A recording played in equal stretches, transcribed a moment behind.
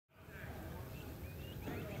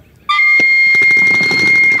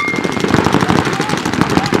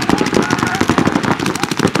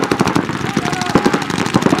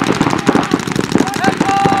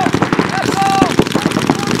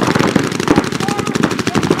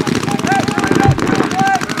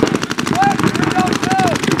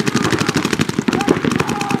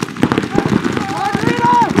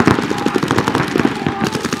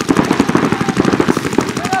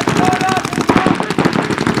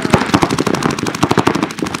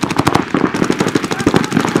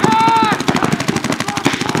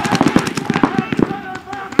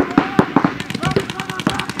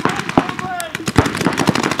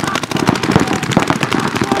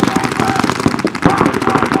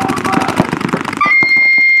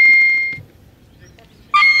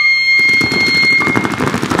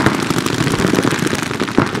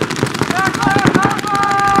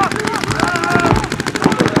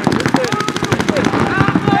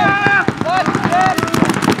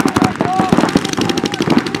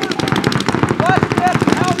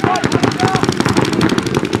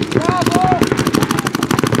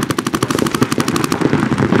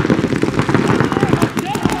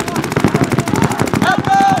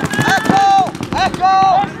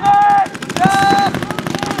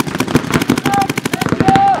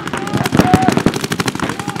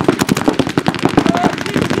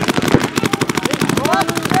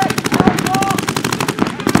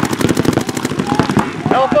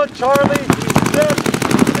Charlie, Steph,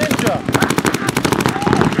 Ninja.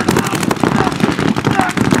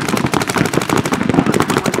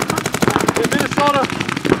 Okay, Minnesota,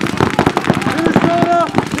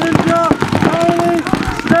 Ninja, Charlie,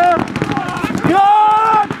 Steph,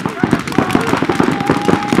 God!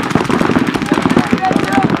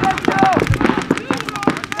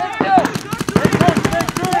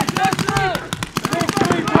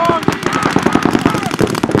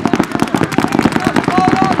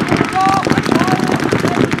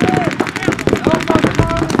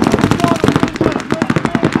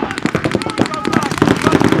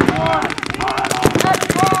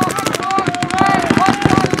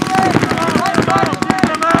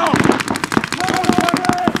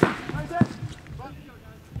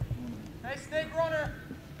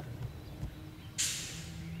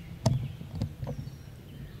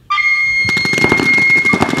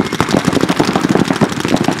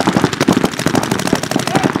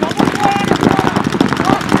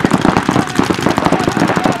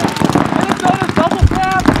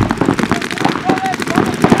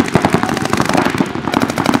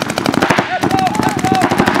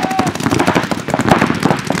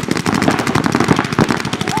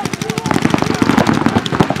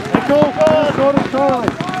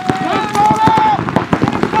 Charlie.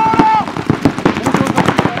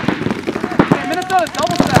 Minnesota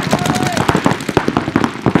double stack.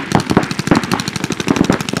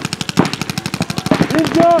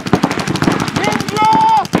 Ninja!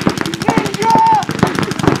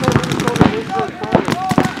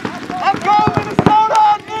 I'm going Minnesota!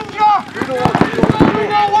 Ninja!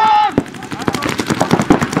 3-1!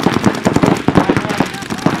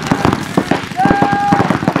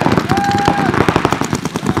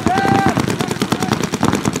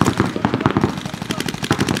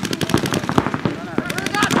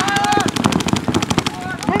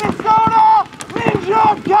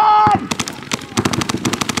 God!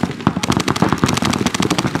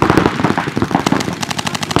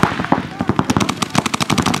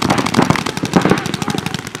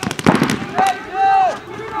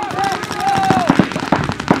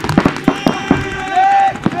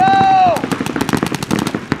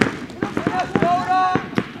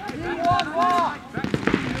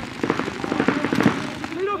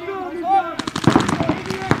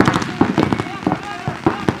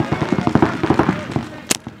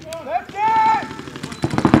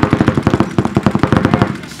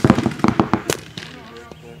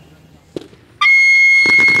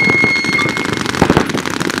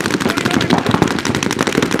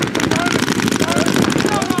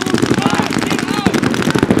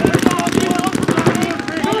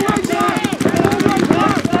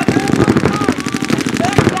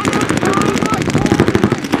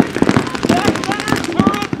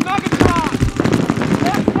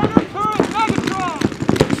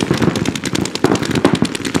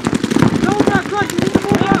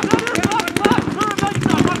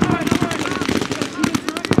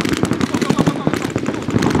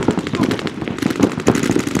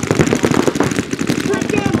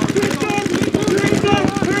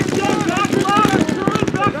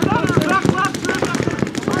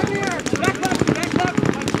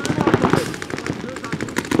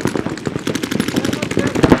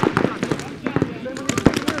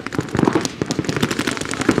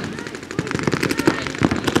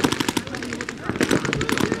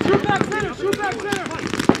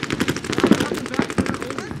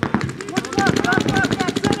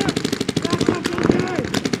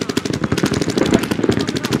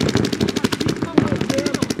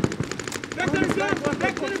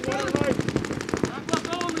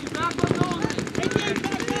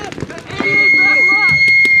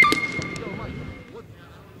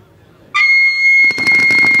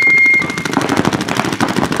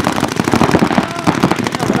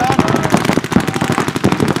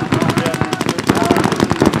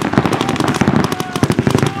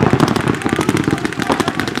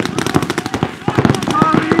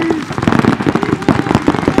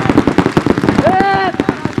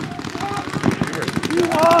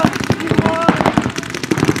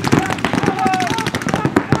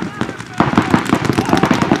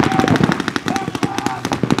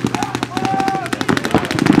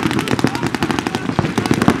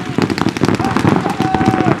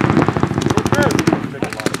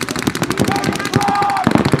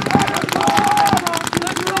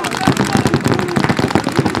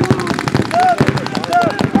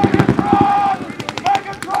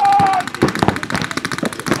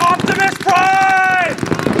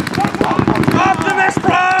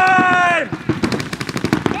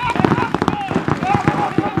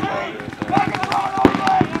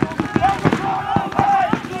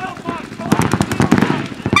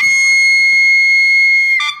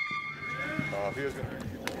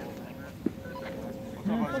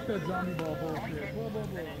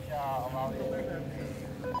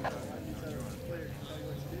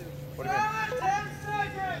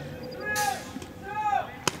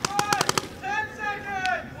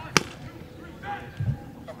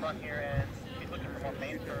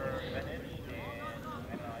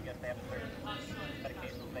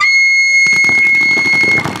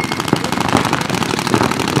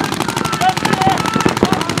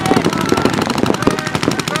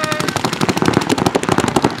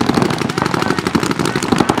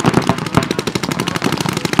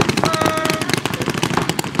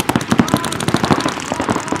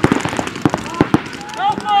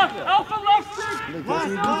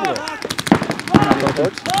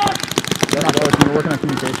 Coach? Yeah, not coaching. We're working on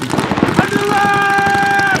communication.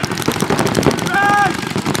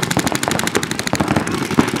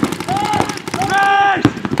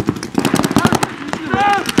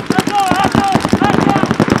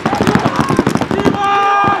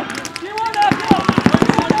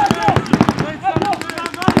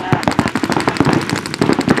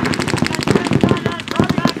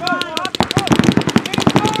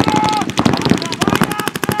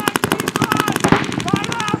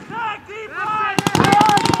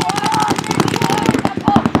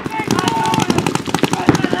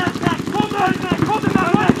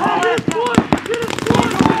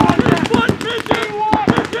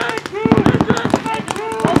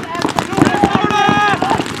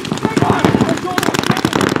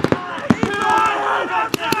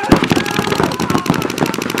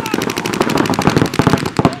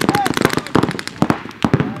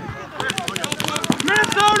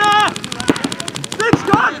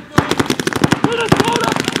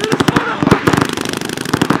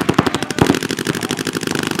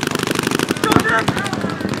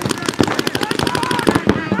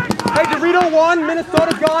 One,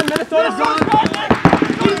 Minnesota's gone, Minnesota's gone.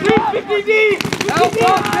 D.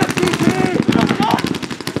 Alpha, 50D.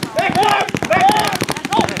 Back left.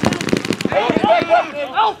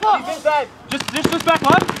 Alpha. Just back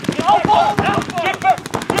left. Alpha.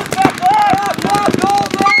 Get back left.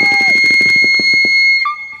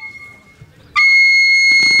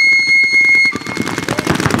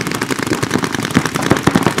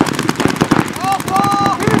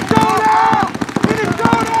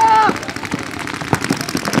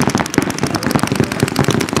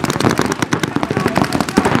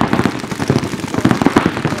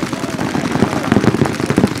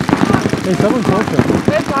 Hey, someone's working.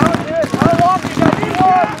 Hey, Tyler, how long? You got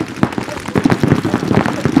G1.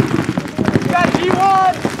 You got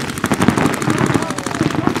G1.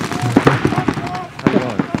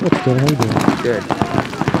 What's good? How you doing? Good.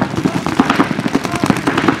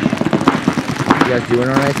 You guys doing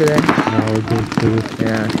alright today? No, we're good too.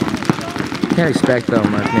 Yeah. Can't expect though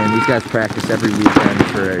much, man. These guys practice every weekend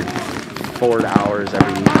for 4 hours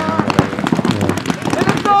every weekend or whatever. Yeah.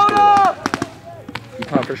 Minnesota! You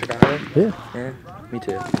pumped for Chicago? Yeah. Yeah, me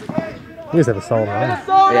too. You guys have a solid run.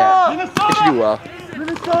 Minnesota! Yeah, Minnesota! they should do well.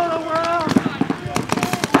 Minnesota, we're out!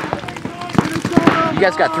 Minnesota! You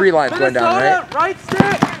guys got 3 lines going down, right? Right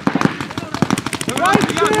stick! Right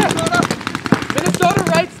stick! Minnesota,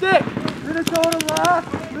 right stick! Minnesota left!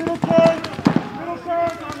 Middle cone! Middle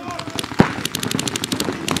cone!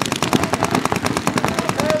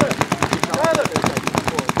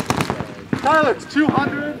 Tyler, it's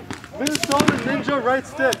 200. Minnesota Ninja right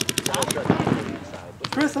stick.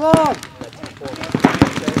 Chris Long.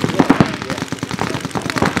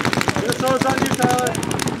 Minnesota's on you, Tyler.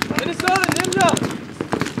 Minnesota Ninja.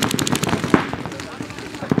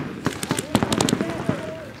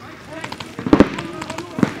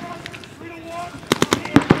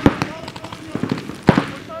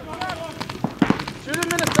 Shoot in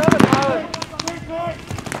Minnesota, Tyler.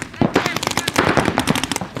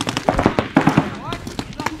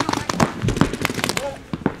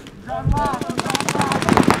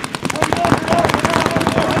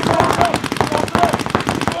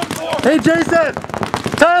 Hey Jason!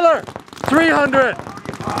 Tyler! 300!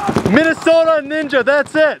 Minnesota Ninja,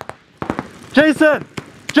 that's it! Jason!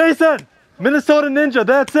 Jason! Minnesota Ninja,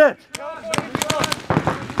 that's it!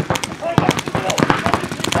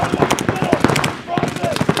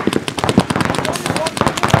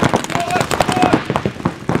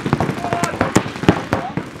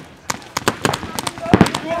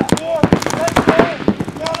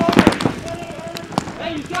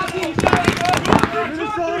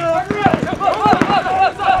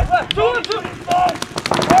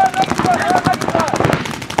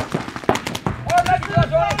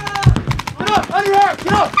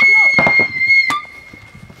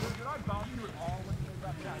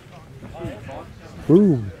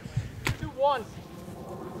 Boom. 2-1.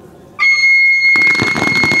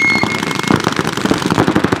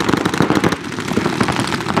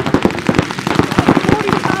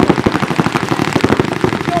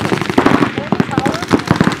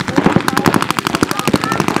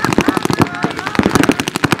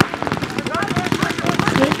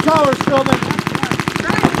 Towers filming.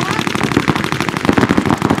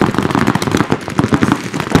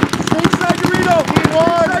 State side Dorito. He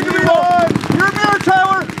won. You're a mirror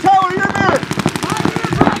tower.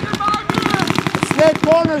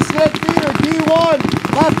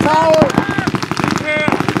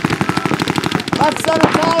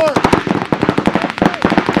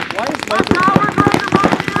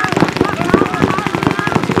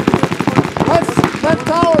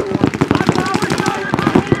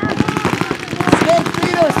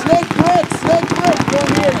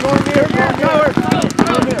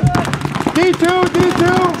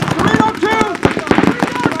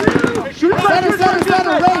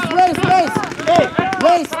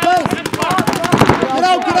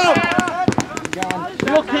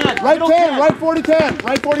 40 can.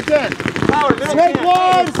 Right 40 can. Power, middle Snake can.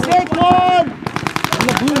 one. Snake one.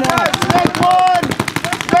 Snake one.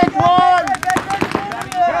 Snake one.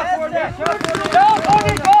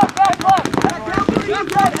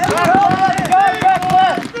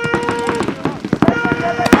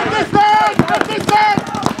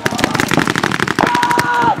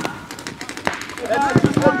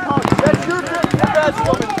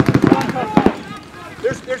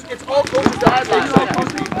 It's all coaches that have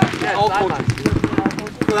yeah, all coaches.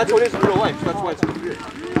 So that's what it is in real life. So that's why it's weird.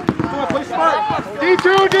 Come on, play smart.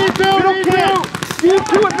 D2, D2,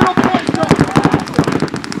 D2 and middle can.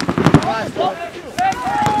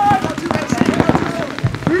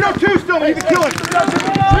 D2, Stillman, you can kill him.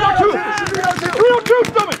 302,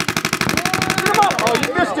 Stillman. Come on. Oh,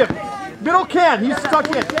 you missed him. Middle can, he's stuck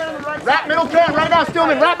in. Wrap middle can right now,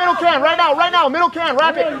 Stillman. Wrap middle can right now. Middle can,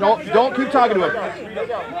 wrap it. Don't keep talking to him.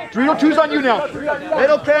 302's on you now.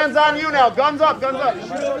 Middle can's on you now. Guns up, guns up.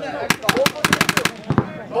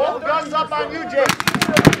 Both guns up on you, Jake.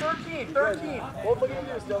 13. Both looking at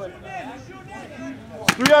you, Stillman.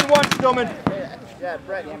 3 on 1, Stillman. Yeah,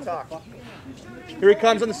 Brett, you talk. Here he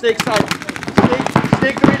comes on the snake side.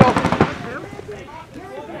 Snake Dorito.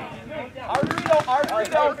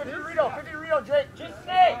 Dorito, Jake. Just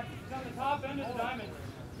snake. He's on the top end of the diamond.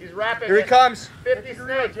 He's wrapping. Here he comes. 50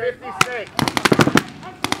 snake, 50 snake.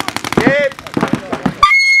 Gabe.